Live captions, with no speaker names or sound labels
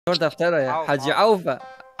دفتره يا حاجي عوفة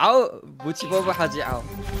بوتي بابا حاجي عوف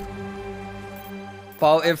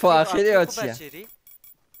فاو افو اخيري او چیه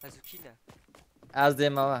از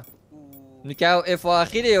دیما نکاو افو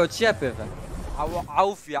اخیري او چیه پیفه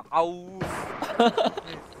عوف يا عوف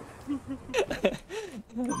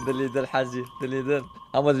دل حاجي دل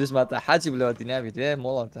اما ليش ما حاجي بلا ديناميت ايه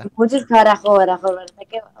مولا انت موجود فرخور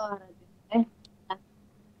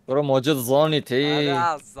برو موجود زوني تي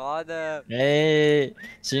انا صادم ايه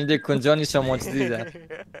şimdi كنجاني شو موجود ده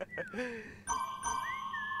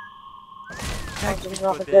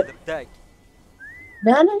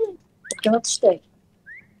لا كما تشتاق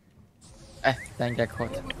دنگك خود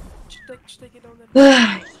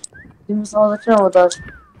دي مصادة شنو وداش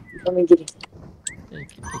كم جري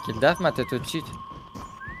اكل داف ما تتوتشيت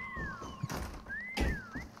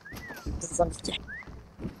بالضبط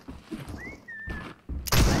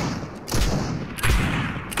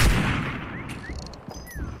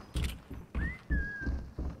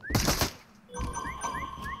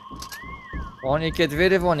وانی که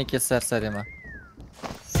دویره وانی که سر ما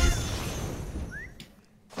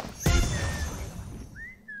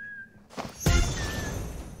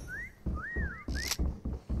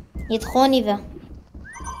يدخوني ذا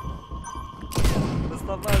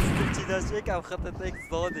مصطفى زدت داشيك او خطتك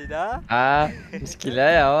زودي ده مشكله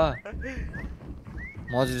يا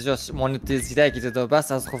موجود جاش مونتيزيدا كده دو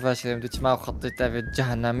بس از خوفش شدم دوچ ما خطيت في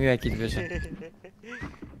جهنمی اكيد بشه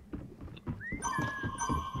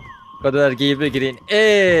قدر گی بگیرین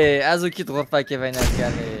از او کیت غرفه که وینر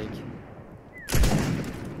گرک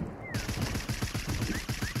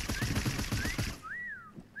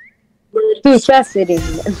هیچ بس بریم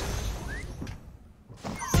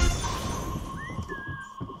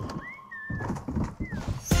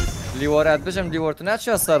لیوارت بشم لیوارتو نه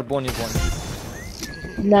چه سر بونی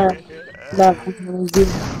نه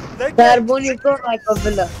سر بونی تو مایکو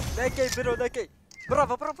بلا نکی برو نکی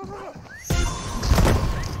برافو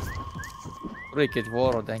روی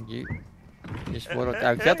وارو دنگی ايش وارو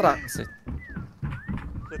تاكيت راقصت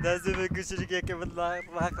خدا زي كشري كي بالله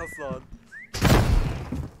راح اصلا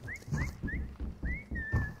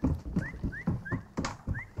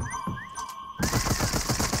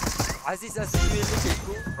عزيز اسكوي اللي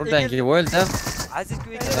كيكو دنگي ويلد عزيز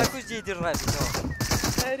كوي ماكوش جي يدير رابي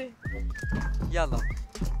يلا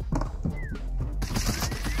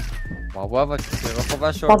بابا بك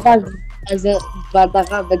رفض شو بابا از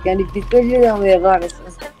بردقه بگنی بیتوجی دم یغارس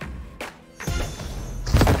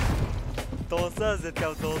توصل زد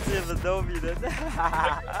كم توصيل بالدومي ده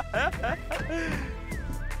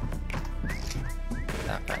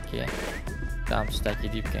لا باكي دام اشتاكي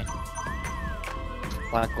دي بكين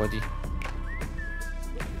باكو دي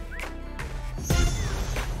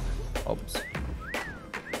اوبس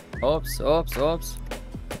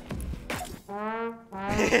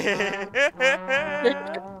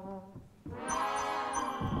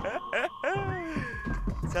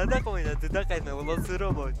صدق وين تدقينا والله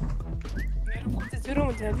سيرو مود سيرو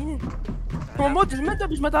مود هابين هو مود المادة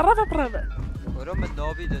باش ما تعرفها برافا ورو من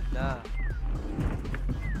نوبي دنا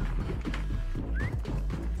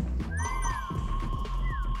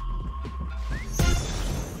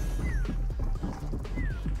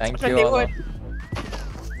ثانك يو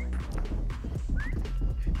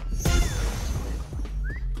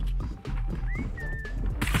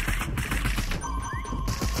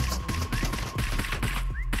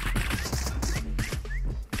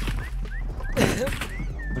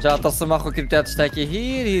جا تصم اخو كنت تشتكي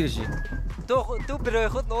هير جي تو برو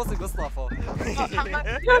ياخذ نوصي مصطفى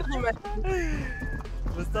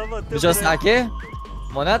مصطفى بجا ساكي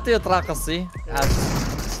مناتي يتراقصي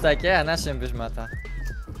تشتكي انا شم بجماتا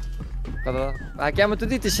خلاص هاكي عم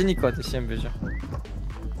تدي تشني كوت شم بجا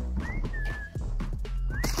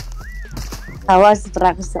حواس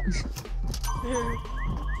تراقصة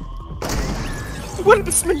قول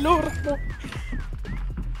بسم الله الرحمن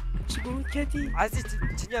شقول كاتي عزيز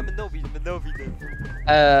تنيا من نوبي ده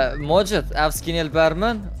موجود افسكيني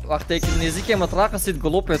البارمان وقت هيك النيزيكي متراقصي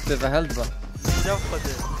قلوب يتفهلد با شوف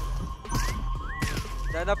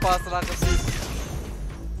ده انا باس راقصي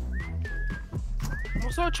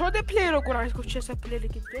مصو شو ده بلاي رو قران كوتش سا بلاي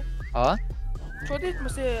لكيت شو ده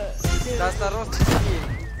مثلا داس روس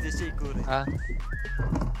دي شي كوري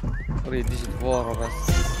اريد يجي تفورو بس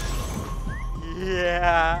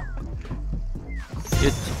يا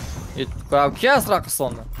يت كياس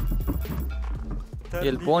راقصونا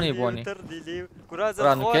البوني تردي كراز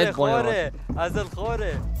الخوري از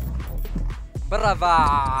الخوري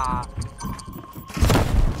برافا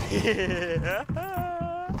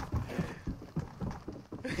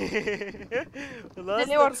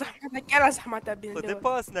اللي ورا زحمتك انا زحمتها بين خذ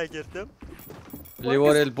باس ناقرتم اللي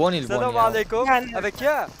ورا البوني السلام عليكم avec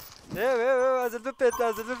يا ايه نازل بالبيت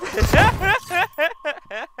نازل بالبيت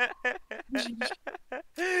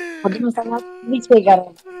خدي مثلا هیچ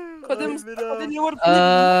بگرم خد اللي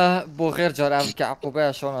ورا بو غير جار افك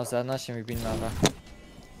عقوبه شلون هسه ناشي میبین مرة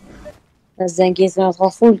الزنگی اسمه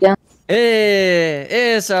خفول کن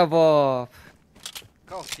ايه شباب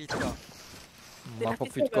كونفيتكا ماكو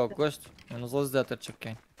فيتكو بكشت من زوز دا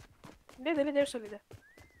ترشبكين ليه يوصل لده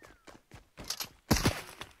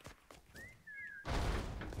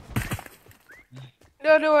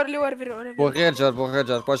لا بو غير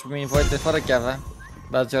جار باش بمين فايت فرق كذا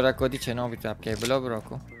بعد جارا كودي چنو بيتاب كي بلا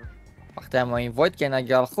براكو وقتی ما این وایت کنه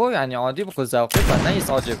اگر خو یعنی عادی بخو ذوقی و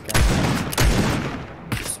نه عاجب کن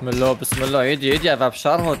بسم الله ایدی عقب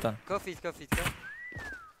شر هاتن كوفيت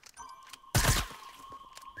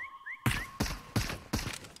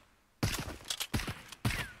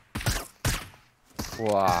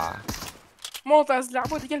واه ممتاز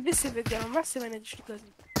لعبوا دي قلب بس الفيديو ما سمعنا دي شو لازم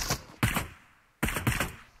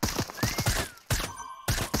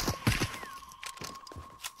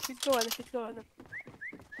فيتكو هذا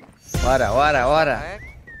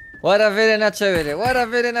ورا فيري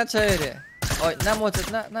ناتشاوري اوي نا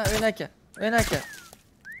موتت نا وينك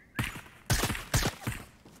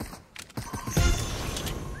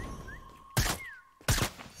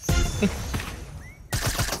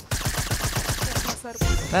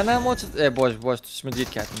نا موتت ايه بوش تش مدير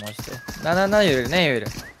كات موتت نا يوري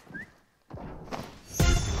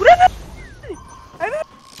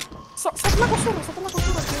صف لك وصورة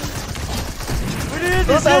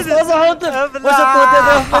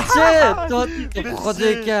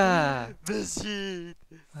خدك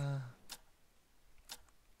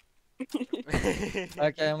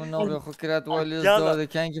اوكي من نور فكرات واليس دو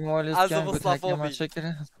كان موليس كان قلت ما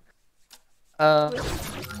شكرا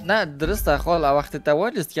نه درسته خال وقت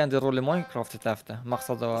تواليس كان دي رول ماينكرافت تافته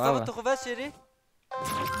مقصده او تخباشري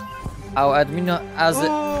او ادمينو از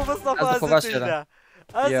خباشري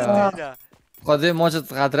خودی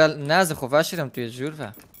موجود قدرت ناز خوفاشیرم توی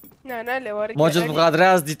جورفه نه لوارك موجود بقدره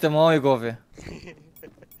از دیت ماهی گوه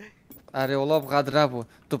اره اولا بقدره بود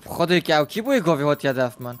تو خودی که او کی بوی گوه هات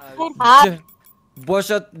یادف من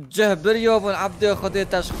باشد جه بریابون عبد خودی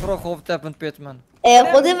تشخرا خوفته بند پیت من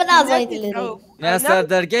خودی من ازایی دلیری نه سر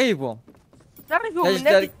درگهی بوم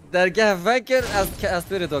نعرف درگه فکر از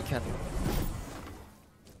پیری دو کرد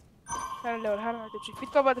هلا تمشي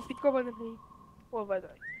فيتكو بعد هو بعد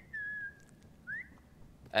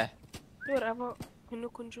دور ابا انه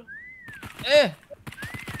كنجو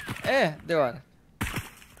دواره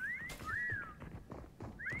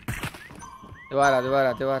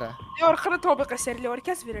دور خرط هو بقصر اللي ورا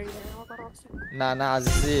كسب يعني نه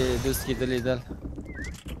عزیزی دوستی دلی دل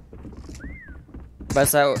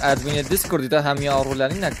بس ادمین دیسکورد ده هم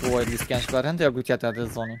یارولانی نکوید لیسکنش برند یا گوتیت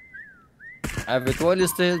ادزانی اوید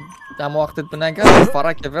والیسته دم وقتت بنگه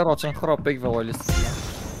فرق و راچن خراب بگ و والیسته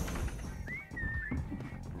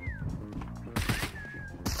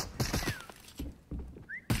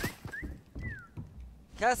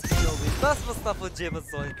كاس جوبي بس مصطفى جيب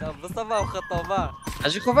الصوت مصطفى وخطوبه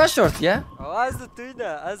اجي خوفا شورت يا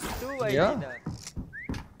ازتوينا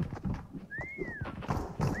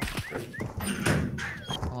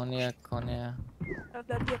ايدينا كونيا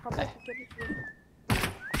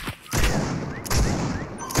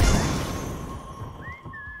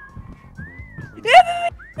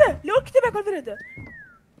لو اكتبك قلت ده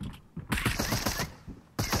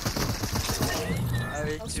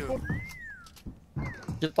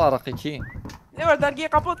كي طارقي كي لو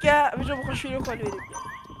دقيقة قبضك يا بجو بخش له خلوي لك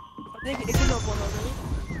دقيقة كله بولا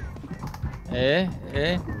ايه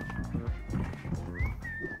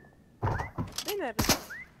هنا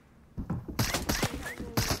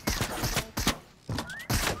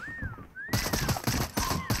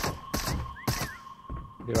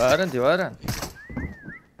ديوارن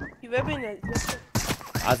يبين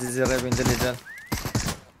عزيزي ريبين دل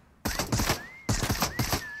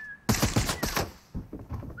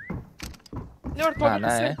لور طول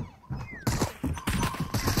ايه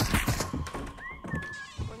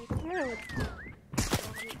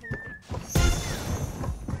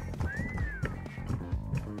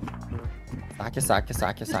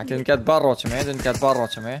ساكي دنكات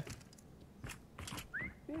باروچمه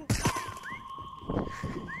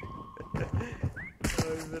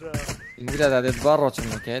Mira da det barroçum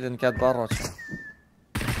ke dنكات باروچم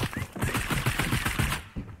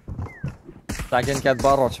ساكن كات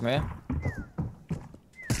باروچمه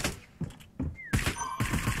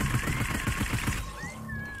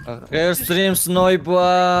غير ستريم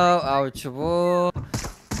سنايبر او چبو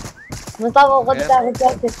مصطفى خود تاخد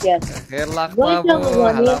جاكت کرد خير لقطابو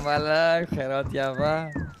هلا مالك خيرات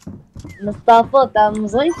يابا مصطفى تا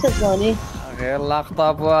مزوین چه زانی غير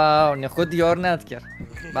لقطابو ناخد يور نذكر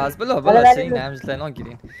بس بلا شيء نعمل لنا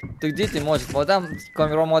جرين تجديتي موجود مادام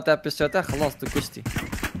كاميرا ما تبشته خلاص تو كشتي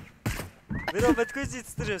برو بتكوشي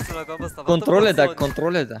تستريم سراغ مصطفى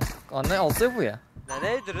كنترول ده انا اصيبه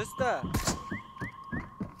نه درسته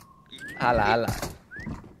هلا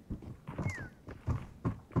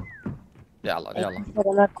يلا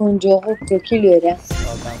انا کنجو خوب که کلیوره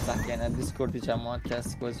ben sahneye Discord diyeceğim ama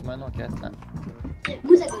kes gözüme o kes lan.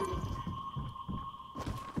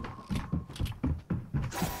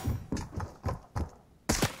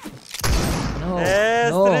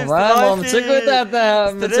 No, mamo, çıkıyor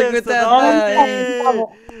da.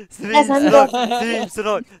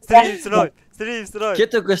 Stream سراغ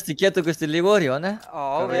كيتو قشتي اللي وري انا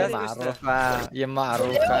يا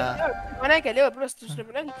معروفة انا قال لي بس تشرب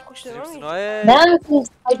انا كنت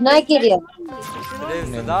نه نگیریم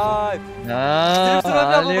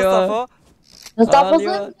مصطفى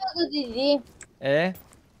زود دیدی ايه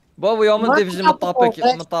بابا يوم الديفيجن مطابق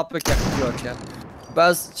يا اختيار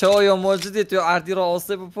بس شو يوم موجودي تو عردي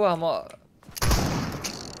راسي بفو اما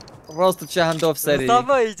راست تشهندوف سري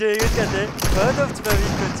مصطفى يجي كده هدف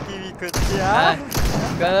تبي كنت يا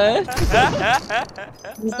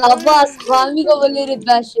مصطفى اسقامي قبل يرد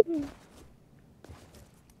باشه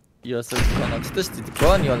يوسف كان تشتي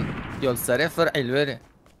تكون يول سري فرعي الوري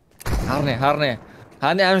هرني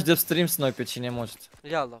هاني امش دب ستريم سنايبر شيني موجود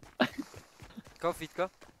يلا كوفيتكا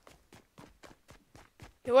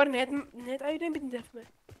ورني نهاية عيونين بندفع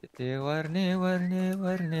تورني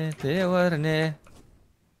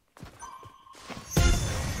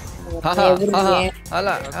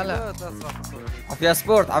هلا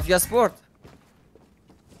عافية سبورت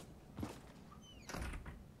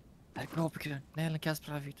اركبوا بكرة نيل كاس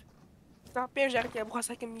برافيت بيرجع يا ابو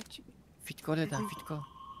خاصة كميتشي فيتكو شو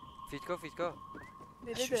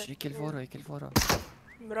يكل فورا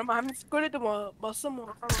مرة ما عملت كل ده بصم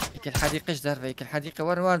ورقم يكل حديقة ايش دار يكل حديقة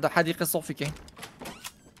وين ده حديقة صوفي كاين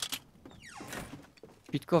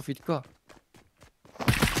فيتكو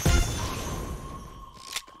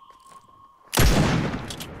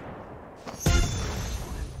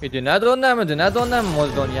میدونه دونم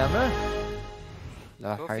مول دنیامه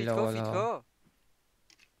لا حول ولا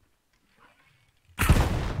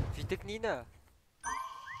فيتك نينا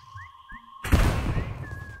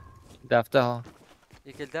دافته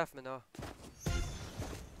يكل داف من ها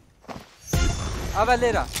اول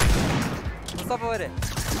ليرة مصطفى وري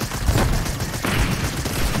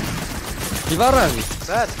يبرر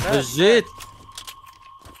بات جيت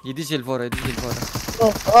يديش الفورة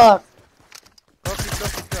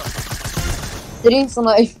ستريم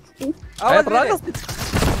سنايبر اول ليرة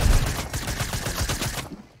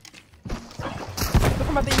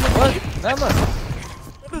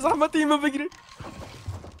زحمتي ما بقري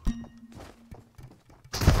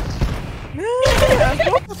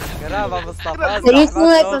قرابة مصطفى ستريم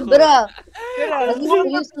سنايبر برا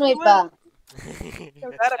ستريم سنايبر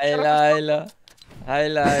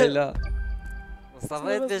هيلا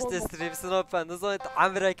مصطفى انت باش تستريم سنايبر نزلت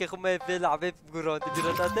عمرك خما في لعبة بقران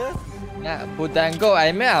تبي تاته لا بودانجو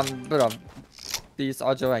اي ما عم برا بيس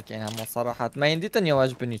عجواك يعني هم صراحة ما يندي تاني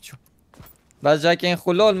واجبني شو بس جاكين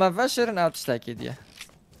خلول ما فشر او تشتاكي دي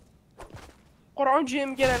قرعون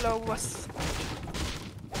جيم قال لو بس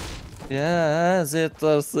يا زيت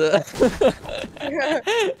طرس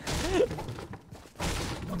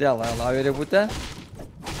يلا عيري بوتا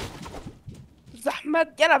زحمة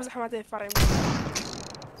قلب زحمة فريم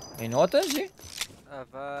اينو تنجي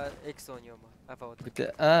افا اكسون يوما افا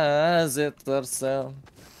قلت زيت طرس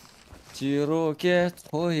تيروكيت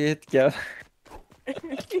خويتك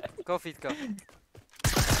كوفيتكا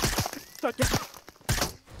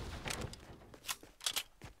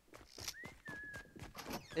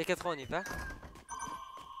ايه كتخوني فا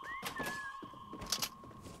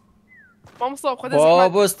ما مصاب خذ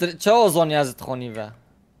بابا تشاو زون يازت خوني فا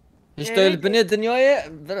يشتغل بني دنياي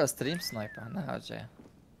برا ستريم سنايبر انا هاجي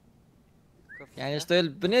يعني يشتغل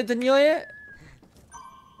بني دنياي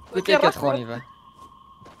قلت لك تخوني فا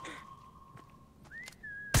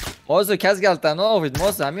موزو كاز قالتا نوفيد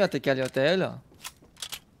موزو هميوتا كاليوتا هلا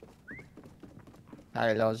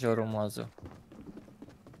هاي لا جورو موزو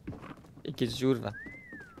ايكي جورفا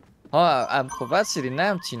ها ام خوبت شدی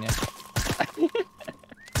نم چینه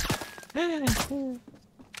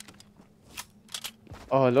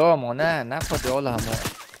آلا ما نه پاده آلا همه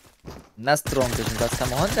نه سترونگ بشیم بس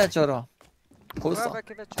همه هان در جارا خوصا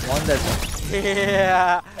مانده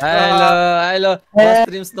هلا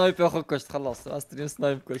استريم سنايب اخو كشت خلاص استريم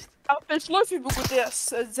سنايب كشت ايش لايفي بقول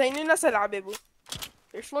زيني ناس العب ابو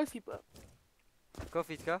ايش لايفي بقى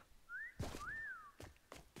كوفيتكا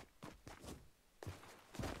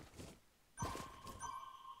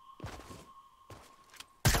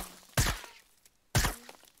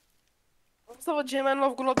صوت جيمان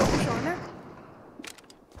نوف قلوب ابو شلونه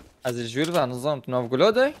از الجوير بقى نظام نوف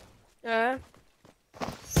قلودي اه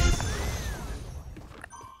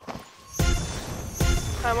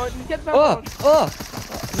اما نكتب اوه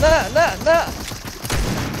لا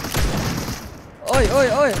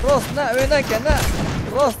اوي روس نا وينك نا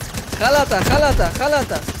روس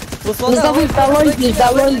خلطة مصطفى زالويدي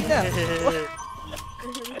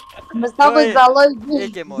مصطفى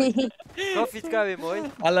ايكي موي كوفيتكا بي موي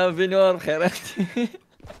على بنور خيرات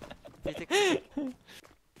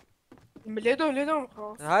ليدو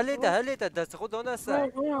خلاص هليتا دست خود هنا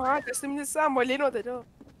الساعة عاد اسم الساعة مولينو ده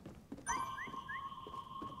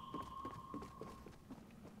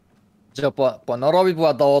جا نرابي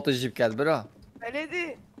بوا ضوات الجيب كاد برا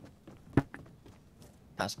عليدي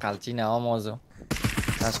تشقالتينا موزو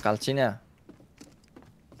تشقالتينا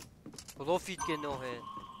ولو فيت كنو هين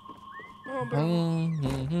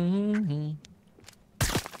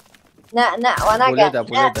نا وانا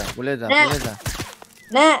بوليدا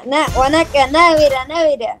نا وانا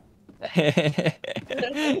ناويرا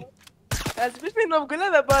از من نوف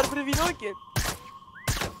قلوب بار بريفينوكين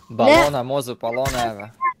بالونه موزو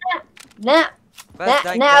بالونه لا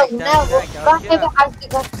صاحب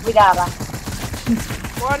حاسك بدارة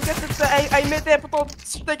وانا قلت اي متى بطوط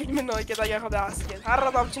تشتاق منه كذا ياخذ عسكر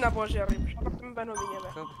عرض امشينا بوجري مش عرفت من بنو بيجي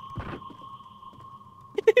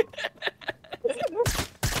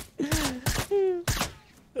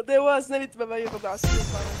ده واس نبي تبى ياخذ عسكر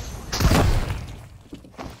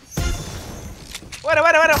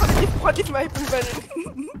ورا خديت معي في البني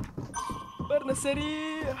برنا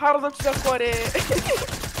سريع عرض امشينا كوري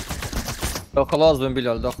ده خلاص بن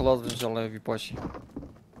بلال ده خلاص ان شاء الله في باشي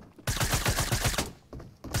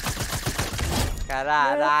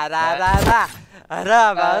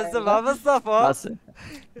لا بس ما بالصفو بس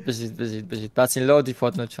بجيت بس لودي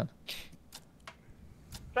فوت نوتشان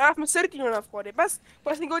راح مسرتي وانا افكاري بس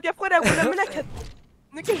نقول يا افكاري اقول لك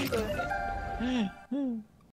نكشف